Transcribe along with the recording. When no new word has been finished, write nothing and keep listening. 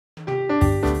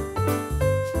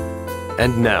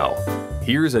And now,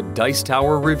 here's a Dice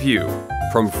Tower review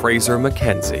from Fraser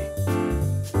Mackenzie.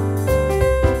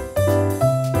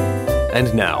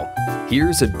 And now,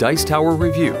 here's a Dice Tower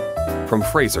review from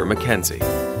Fraser Mackenzie.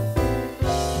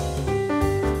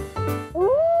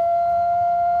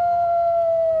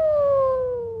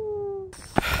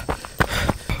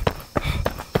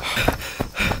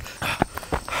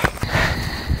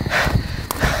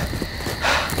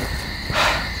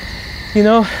 You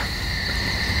know,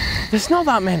 there's not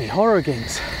that many horror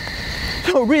games.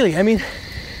 No, really, I mean,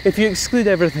 if you exclude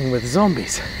everything with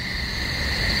zombies,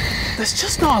 there's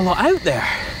just not a lot out there.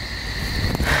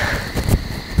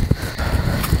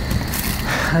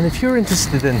 And if you're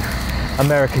interested in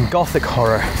American Gothic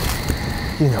horror,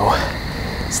 you know,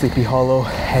 Sleepy Hollow,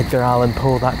 Edgar Allan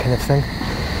Poe, that kind of thing,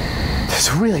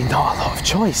 there's really not a lot of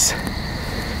choice.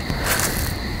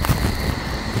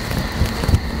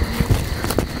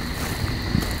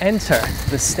 Enter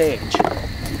the stage,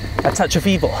 A Touch of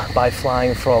Evil by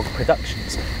Flying Frog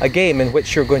Productions, a game in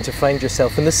which you're going to find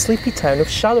yourself in the sleepy town of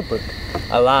Shadowbrook.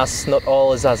 Alas, not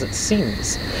all is as it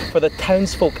seems, for the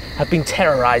townsfolk have been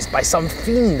terrorised by some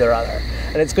fiend or other,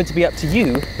 and it's going to be up to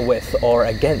you, with or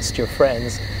against your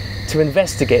friends, to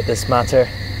investigate this matter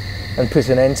and put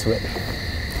an end to it.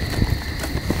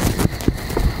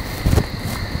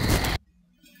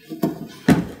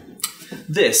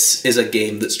 This is a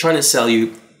game that's trying to sell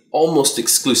you almost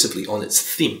exclusively on its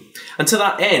theme. And to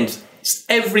that end,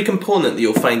 every component that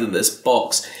you'll find in this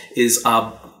box is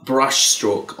a brush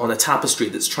stroke on a tapestry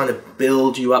that's trying to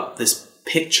build you up this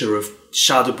picture of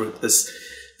Shadowbrook, this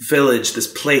village, this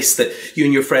place that you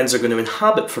and your friends are going to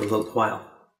inhabit for a little while.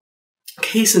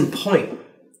 Case in point,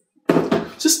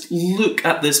 just look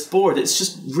at this board. It's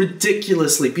just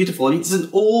ridiculously beautiful. I mean, it's an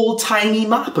old tiny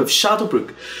map of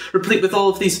Shadowbrook, replete with all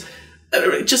of these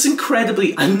just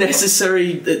incredibly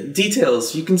unnecessary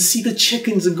details. You can see the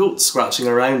chickens and goats scratching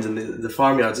around in the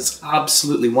farmyards. It's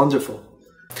absolutely wonderful.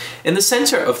 In the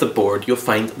centre of the board, you'll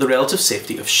find the relative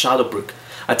safety of Shadowbrook,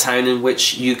 a town in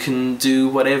which you can do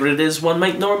whatever it is one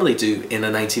might normally do in a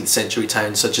 19th century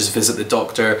town, such as visit the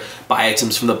doctor, buy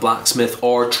items from the blacksmith,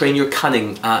 or train your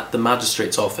cunning at the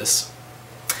magistrate's office.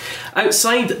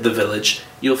 Outside the village,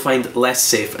 you'll find less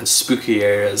safe and spooky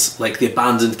areas like the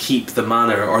abandoned keep, the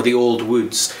manor, or the old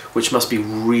woods, which must be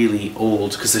really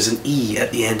old because there's an E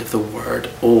at the end of the word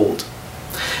old.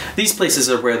 These places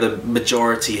are where the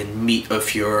majority and meat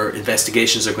of your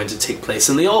investigations are going to take place,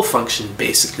 and they all function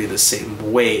basically the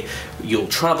same way. You'll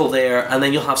travel there and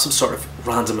then you'll have some sort of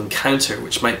random encounter,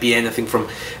 which might be anything from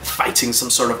fighting some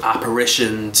sort of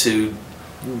apparition to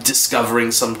discovering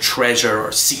some treasure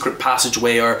or secret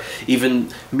passageway, or even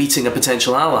meeting a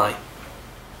potential ally.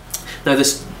 Now,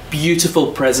 this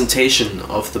beautiful presentation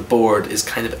of the board is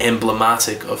kind of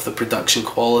emblematic of the production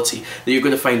quality that you're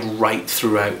going to find right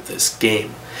throughout this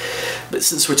game. But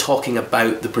since we're talking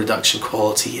about the production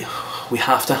quality, we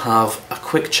have to have a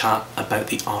quick chat about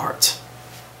the art.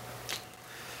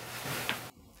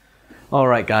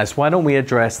 Alright guys, why don't we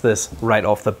address this right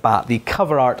off the bat. The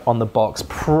cover art on the box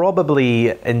probably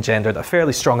engendered a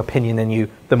fairly strong opinion in you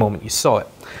the moment you saw it.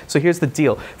 So here's the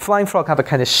deal. Flying Frog have a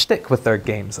kind of shtick with their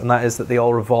games, and that is that they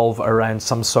all revolve around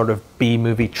some sort of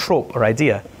B-movie trope or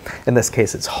idea. In this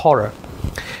case, it's horror.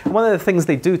 And one of the things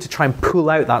they do to try and pull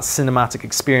out that cinematic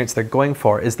experience they're going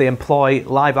for is they employ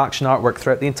live action artwork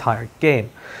throughout the entire game.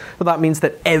 So that means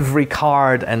that every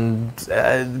card and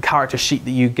character sheet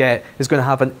that you get is going to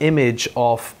have an image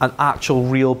of an actual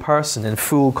real person in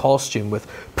full costume with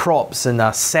props and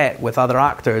a set with other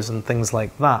actors and things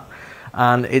like that.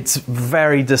 And it's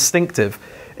very distinctive.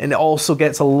 And it also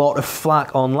gets a lot of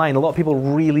flack online. A lot of people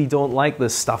really don't like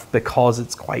this stuff because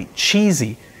it's quite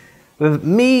cheesy. With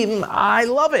me, I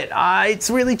love it.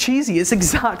 It's really cheesy. It's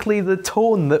exactly the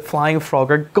tone that Flying Frog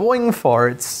are going for.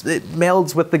 It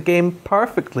melds with the game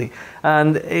perfectly,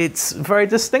 and it's very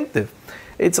distinctive.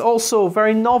 It's also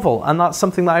very novel, and that's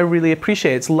something that I really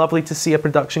appreciate. It's lovely to see a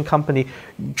production company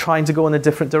trying to go in a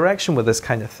different direction with this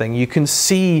kind of thing. You can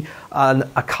see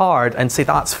a card and say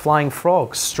that's Flying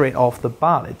Frog straight off the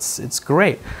bat. It's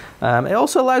great. It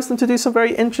also allows them to do some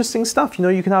very interesting stuff. You know,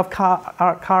 you can have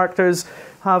characters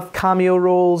have cameo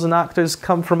roles and actors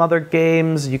come from other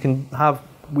games. You can have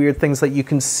weird things like you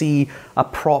can see a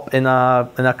prop in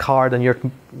a card and your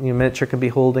miniature can be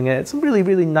holding it. It's some really,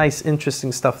 really nice,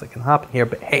 interesting stuff that can happen here.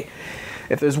 But hey,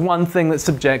 if there's one thing that's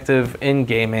subjective in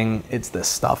gaming, it's this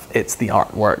stuff. It's the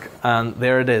artwork. And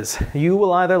there it is. You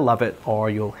will either love it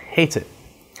or you'll hate it.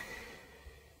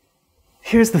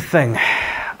 Here's the thing.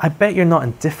 I bet you're not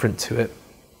indifferent to it.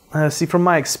 See, from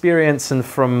my experience and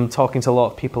from talking to a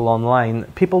lot of people online,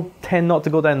 people tend not to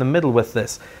go down the middle with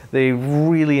this. They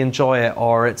really enjoy it,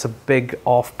 or it's a big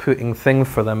off-putting thing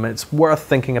for them. It's worth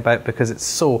thinking about because it's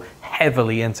so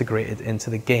heavily integrated into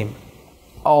the game,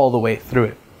 all the way through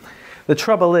it. The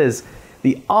trouble is,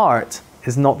 the art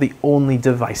is not the only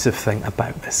divisive thing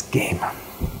about this game.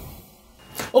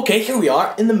 Okay, here we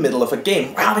are in the middle of a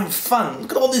game. We're having fun.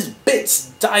 Look at all these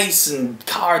bits, dice and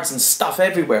cards and stuff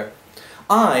everywhere.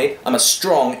 I am a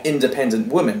strong, independent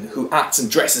woman who acts and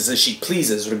dresses as she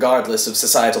pleases regardless of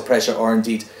societal pressure or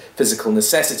indeed physical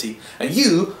necessity. And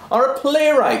you are a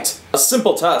playwright. A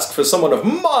simple task for someone of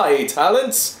my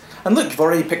talents. And look, you've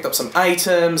already picked up some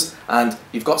items and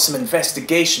you've got some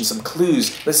investigation, some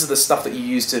clues. This is the stuff that you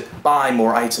use to buy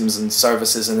more items and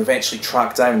services and eventually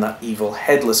track down that evil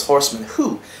headless horseman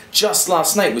who, just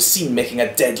last night, was seen making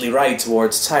a deadly ride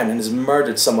towards town and has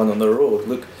murdered someone on the road.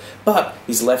 Look. But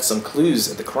he's left some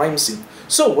clues at the crime scene.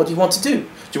 So what do you want to do? Do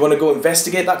you want to go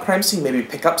investigate that crime scene? Maybe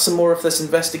pick up some more of this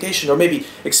investigation? Or maybe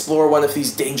explore one of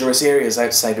these dangerous areas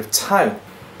outside of town?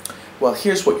 Well,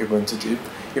 here's what you're going to do.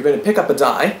 You're going to pick up a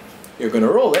die. You're going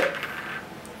to roll it.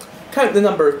 Count the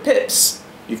number of pips.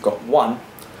 You've got 1.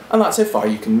 And that's how far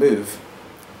you can move.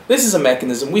 This is a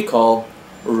mechanism we call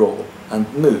roll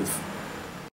and move.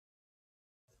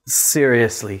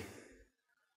 Seriously.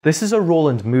 This is a roll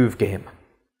and move game.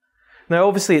 Now,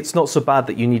 obviously, it's not so bad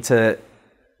that you need to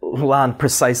land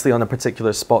precisely on a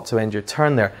particular spot to end your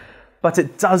turn there, but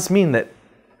it does mean that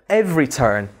every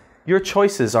turn, your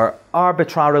choices are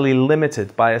arbitrarily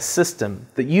limited by a system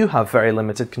that you have very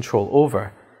limited control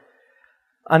over.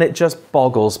 And it just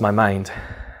boggles my mind.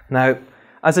 Now,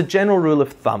 as a general rule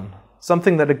of thumb,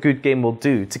 something that a good game will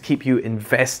do to keep you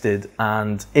invested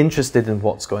and interested in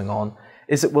what's going on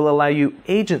is it will allow you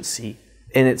agency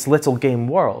in its little game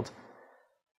world,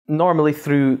 normally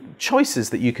through choices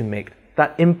that you can make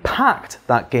that impact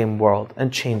that game world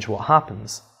and change what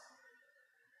happens.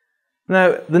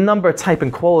 Now, the number, type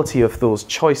and quality of those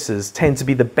choices tend to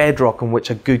be the bedrock on which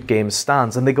a good game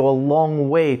stands, and they go a long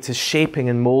way to shaping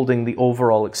and moulding the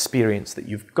overall experience that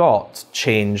you've got.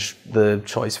 Change the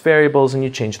choice variables and you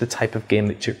change the type of game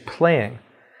that you're playing.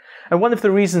 And one of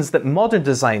the reasons that modern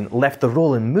design left the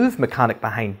roll and move mechanic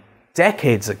behind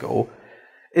decades ago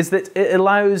is that it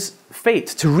allows fate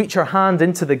to reach her hand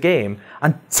into the game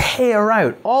and tear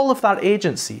out all of that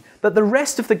agency that the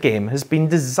rest of the game has been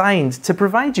designed to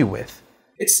provide you with.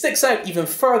 It sticks out even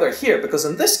further here because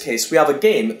in this case we have a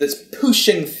game that's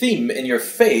pushing theme in your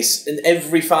face in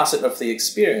every facet of the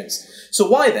experience. So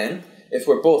why then, if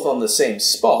we're both on the same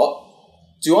spot,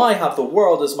 do I have the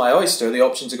world as my oyster, the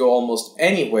option to go almost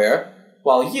anywhere,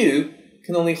 while you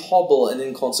can only hobble an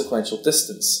inconsequential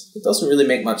distance? It doesn't really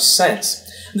make much sense.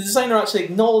 And the designer actually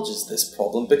acknowledges this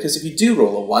problem because if you do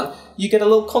roll a 1, you get a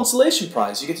little consolation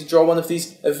prize. You get to draw one of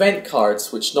these event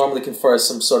cards, which normally confers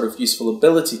some sort of useful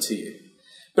ability to you.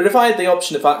 But if I had the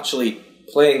option of actually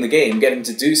playing the game, getting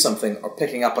to do something, or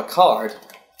picking up a card,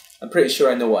 I'm pretty sure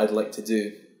I know what I'd like to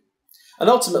do. And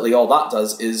ultimately all that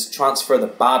does is transfer the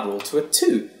bad roll to a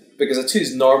 2, because a 2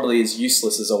 is normally as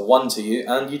useless as a 1 to you,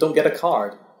 and you don't get a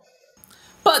card.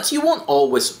 But you won't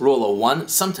always roll a 1,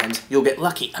 sometimes you'll get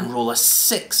lucky and roll a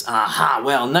 6. Aha,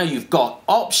 well now you've got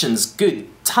options, good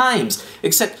times,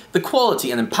 except the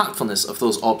quality and impactfulness of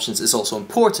those options is also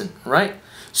important, right?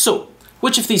 So,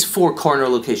 which of these 4 corner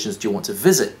locations do you want to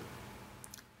visit?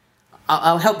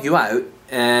 I'll help you out,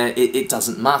 it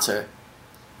doesn't matter.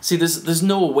 See, there's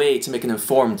no way to make an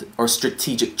informed or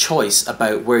strategic choice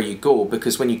about where you go,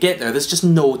 because when you get there, there's just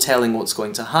no telling what's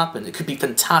going to happen. It could be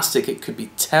fantastic, it could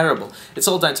be terrible. It's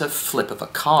all down to a flip of a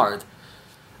card.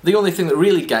 The only thing that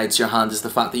really guides your hand is the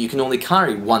fact that you can only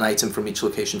carry 1 item from each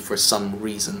location for some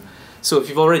reason. So if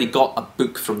you've already got a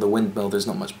book from the windmill, there's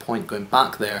not much point going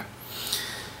back there.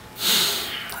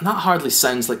 And that hardly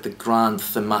sounds like the grand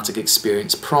thematic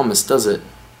experience promised, does it?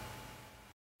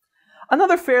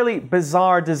 Another fairly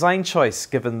bizarre design choice,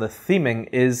 given the theming,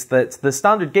 is that the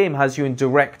standard game has you in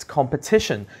direct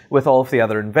competition with all of the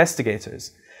other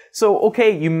investigators. So,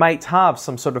 okay, you might have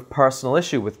some sort of personal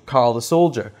issue with Carl the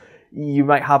Soldier. You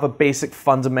might have a basic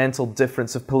fundamental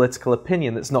difference of political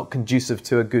opinion that's not conducive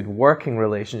to a good working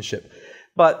relationship.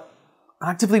 But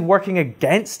actively working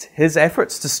against his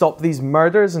efforts to stop these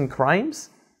murders and crimes?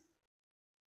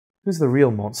 Who's the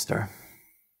real monster?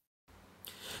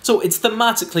 So it's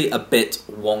thematically a bit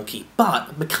wonky,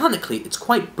 but mechanically it's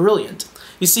quite brilliant.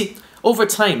 You see, over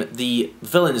time the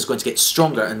villain is going to get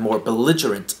stronger and more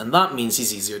belligerent, and that means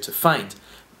he's easier to find.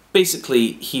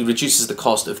 Basically, he reduces the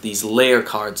cost of these layer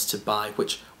cards to buy,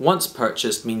 which once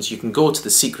purchased means you can go to the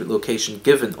secret location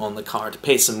given on the card,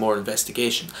 pay some more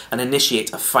investigation, and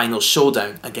initiate a final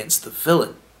showdown against the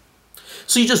villain.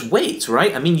 So you just wait,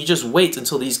 right? I mean, you just wait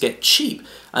until these get cheap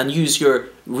and use your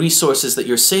resources that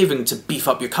you're saving to beef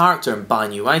up your character and buy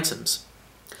new items.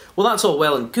 Well, that's all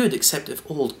well and good, except if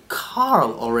old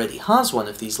Carl already has one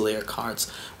of these layer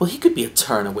cards, well, he could be a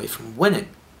turn away from winning.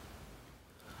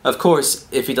 Of course,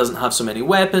 if he doesn't have so many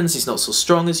weapons, he's not so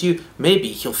strong as you, maybe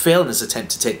he'll fail in his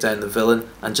attempt to take down the villain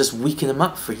and just weaken him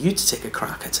up for you to take a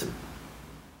crack at him.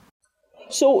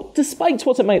 So, despite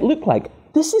what it might look like,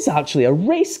 this is actually a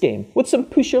race game with some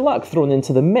push your luck thrown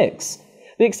into the mix.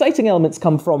 The exciting elements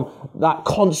come from that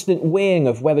constant weighing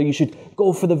of whether you should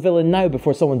go for the villain now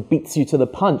before someone beats you to the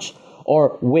punch,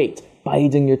 or wait,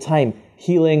 biding your time,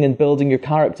 healing and building your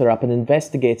character up and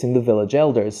investigating the village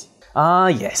elders. Ah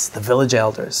yes, the village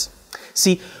elders.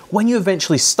 See, when you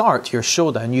eventually start your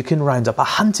showdown, you can round up a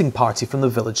hunting party from the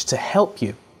village to help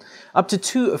you. Up to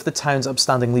 2 of the town's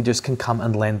upstanding leaders can come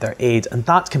and lend their aid, and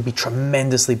that can be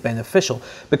tremendously beneficial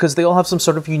because they all have some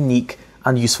sort of unique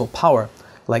and useful power,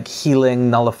 like healing,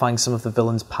 nullifying some of the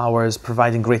villain's powers,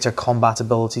 providing greater combat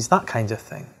abilities, that kind of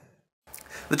thing.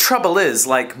 The trouble is,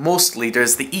 like most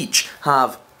leaders, they each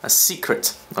have a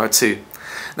secret or two.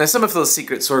 Now, some of those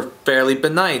secrets are fairly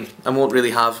benign and won't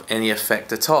really have any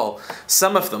effect at all.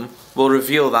 Some of them will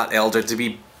reveal that elder to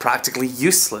be practically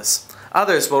useless.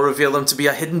 Others will reveal them to be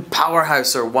a hidden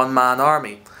powerhouse or one-man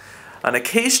army. And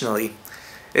occasionally,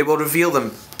 it will reveal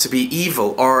them to be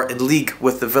evil or in league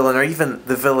with the villain or even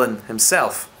the villain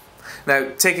himself.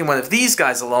 Now, taking one of these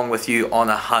guys along with you on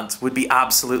a hunt would be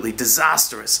absolutely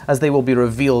disastrous, as they will be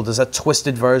revealed as a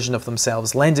twisted version of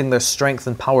themselves, lending their strength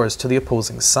and powers to the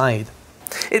opposing side.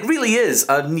 It really is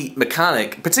a neat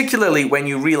mechanic, particularly when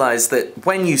you realise that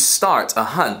when you start a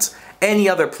hunt, any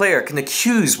other player can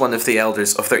accuse one of the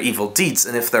elders of their evil deeds,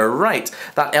 and if they're right,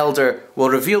 that elder will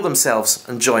reveal themselves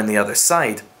and join the other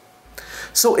side.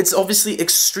 So it's obviously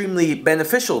extremely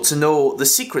beneficial to know the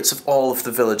secrets of all of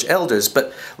the village elders,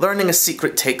 but learning a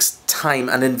secret takes time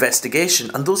and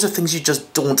investigation, and those are things you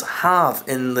just don't have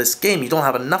in this game. You don't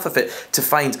have enough of it to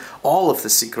find all of the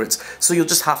secrets, so you'll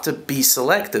just have to be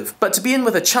selective. But to be in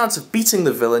with a chance of beating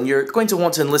the villain, you're going to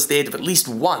want to enlist the aid of at least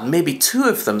 1, maybe 2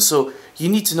 of them, so you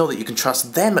need to know that you can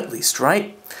trust them at least,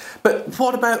 right? But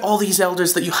what about all these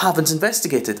elders that you haven't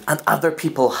investigated, and other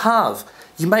people have?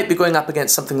 You might be going up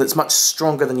against something that's much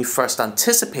stronger than you first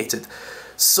anticipated.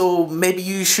 So maybe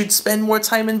you should spend more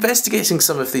time investigating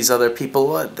some of these other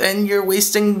people. Then you're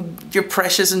wasting your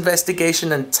precious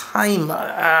investigation and time.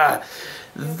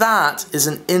 That is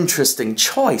an interesting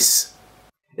choice.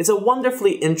 It's a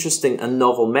wonderfully interesting and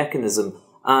novel mechanism.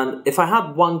 And if I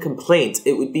had one complaint,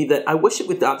 it would be that I wish it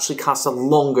would actually cast a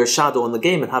longer shadow on the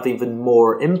game and have even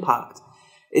more impact.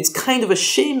 It's kind of a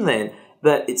shame then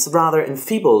that it's rather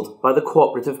enfeebled by the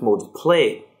cooperative mode of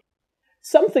play.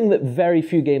 Something that very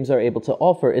few games are able to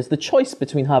offer is the choice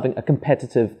between having a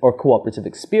competitive or cooperative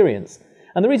experience.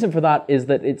 And the reason for that is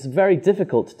that it's very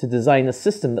difficult to design a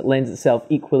system that lends itself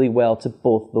equally well to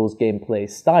both those gameplay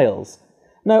styles.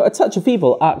 Now, A Touch of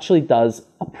Evil actually does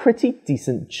a pretty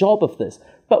decent job of this,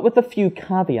 but with a few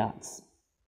caveats.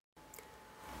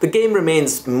 The game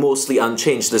remains mostly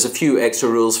unchanged. There's a few extra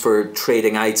rules for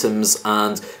trading items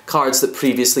and cards that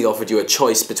previously offered you a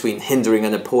choice between hindering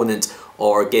an opponent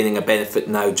or gaining a benefit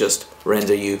now just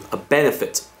render you a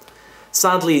benefit.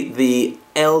 Sadly, the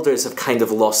elders have kind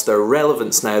of lost their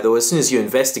relevance now, though as soon as you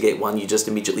investigate one, you just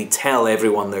immediately tell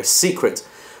everyone their secret.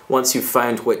 Once you've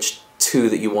found which 2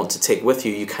 that you want to take with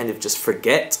you, you kind of just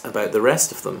forget about the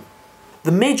rest of them.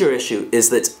 The major issue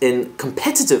is that in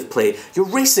competitive play, you're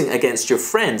racing against your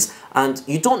friends and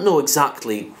you don't know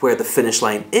exactly where the finish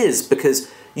line is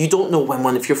because you don't know when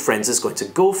one of your friends is going to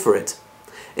go for it.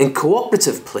 In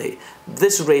cooperative play,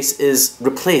 this race is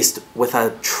replaced with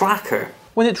a tracker.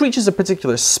 When it reaches a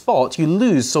particular spot, you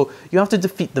lose, so you have to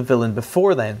defeat the villain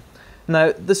before then.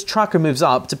 Now, this tracker moves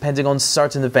up depending on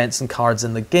certain events and cards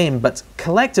in the game, but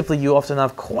collectively you often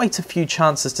have quite a few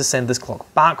chances to send this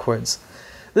clock backwards.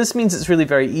 This means it's really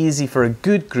very easy for a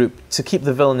good group to keep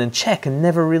the villain in check and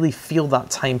never really feel that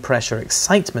time pressure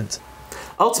excitement.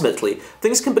 Ultimately,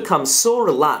 things can become so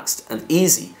relaxed and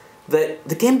easy that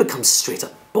the game becomes straight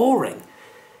up boring.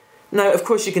 Now, of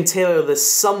course, you can tailor this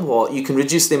somewhat. You can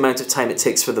reduce the amount of time it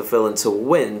takes for the villain to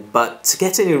win, but to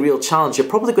get any real challenge, you're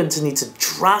probably going to need to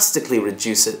drastically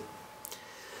reduce it.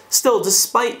 Still,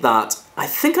 despite that, I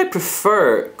think I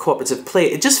prefer cooperative play.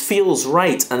 It just feels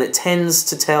right and it tends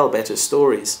to tell better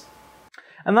stories.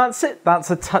 And that's it. That's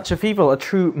A Touch of Evil, a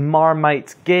true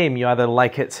Marmite game. You either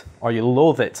like it or you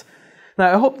loathe it.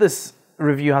 Now, I hope this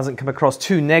review hasn't come across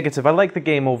too negative. I like the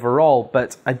game overall,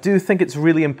 but I do think it's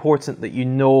really important that you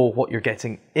know what you're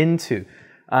getting into.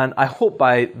 And I hope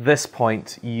by this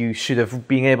point you should have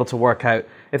been able to work out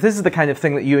if this is the kind of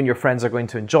thing that you and your friends are going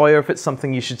to enjoy or if it's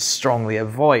something you should strongly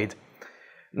avoid.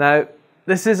 Now,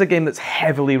 this is a game that's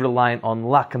heavily reliant on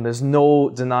luck, and there's no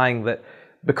denying that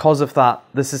because of that,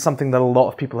 this is something that a lot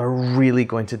of people are really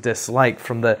going to dislike.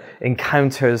 From the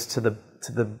encounters to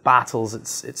the battles,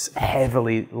 it's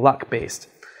heavily luck-based.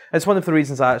 It's one of the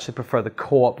reasons I actually prefer the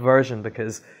co-op version,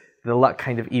 because the luck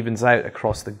kind of evens out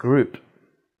across the group.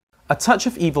 A Touch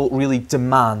of Evil really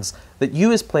demands that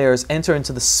you as players enter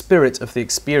into the spirit of the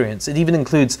experience. It even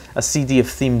includes a CD of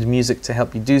themed music to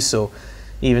help you do so,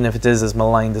 even if it is as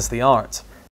maligned as the art.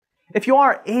 If you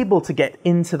are able to get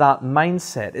into that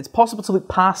mindset, it's possible to look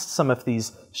past some of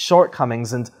these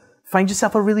shortcomings and find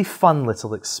yourself a really fun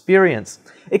little experience.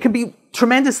 It can be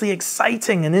tremendously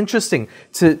exciting and interesting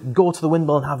to go to the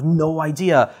windmill and have no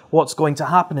idea what's going to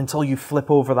happen until you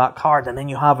flip over that card and then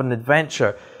you have an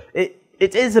adventure.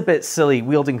 It is a bit silly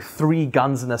wielding 3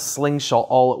 guns and a slingshot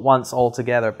all at once all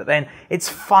together, but then it's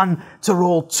fun to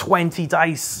roll 20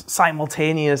 dice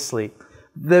simultaneously.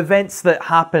 The events that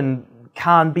happen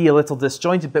can be a little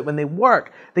disjointed, but when they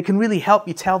work, they can really help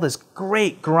you tell this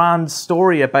great grand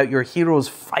story about your hero's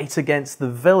fight against the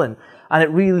villain, and it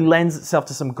really lends itself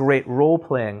to some great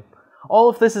role-playing. All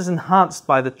of this is enhanced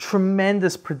by the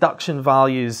tremendous production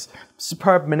values,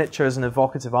 superb miniatures, and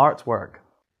evocative artwork.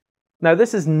 Now,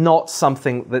 this is not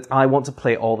something that I want to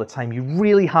play all the time. You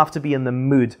really have to be in the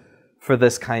mood for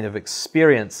this kind of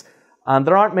experience. And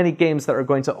there aren't many games that are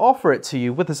going to offer it to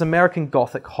you with this American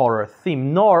Gothic horror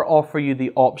theme, nor offer you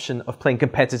the option of playing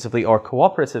competitively or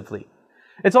cooperatively.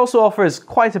 It also offers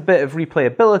quite a bit of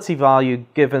replayability value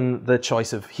given the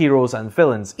choice of heroes and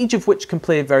villains, each of which can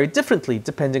play very differently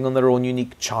depending on their own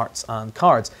unique charts and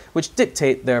cards, which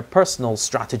dictate their personal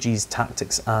strategies,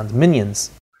 tactics, and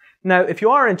minions. Now, if you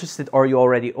are interested or you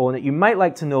already own it, you might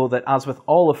like to know that as with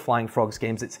all of Flying Frog's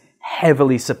games, it's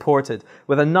heavily supported,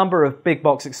 with a number of big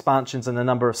box expansions and a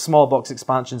number of small box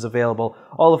expansions available,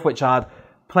 all of which add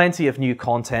plenty of new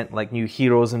content like new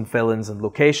heroes and villains and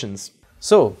locations.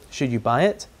 So, should you buy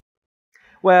it?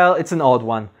 Well, it's an odd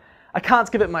one. I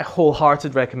can't give it my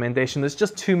wholehearted recommendation, there's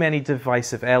just too many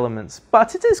divisive elements,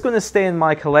 but it is going to stay in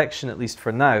my collection at least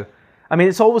for now. I mean,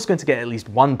 it's always going to get at least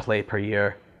one play per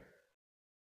year.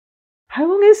 How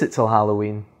long is it till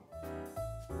Halloween?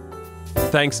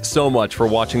 Thanks so much for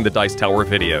watching the Dice Tower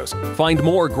videos. Find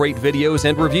more great videos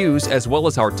and reviews, as well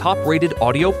as our top-rated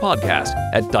audio podcast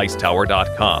at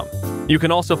Dicetower.com. You can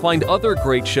also find other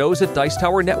great shows at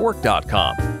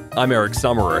Dicetowernetwork.com. I'm Eric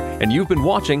Summerer, and you've been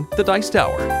watching The Dice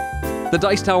Tower. The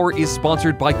Dice Tower is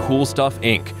sponsored by Cool Stuff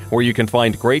Inc., where you can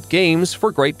find great games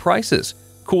for great prices.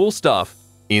 Cool stuff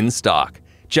in stock.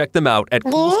 Check them out at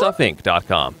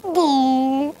CoolStuffInc.com.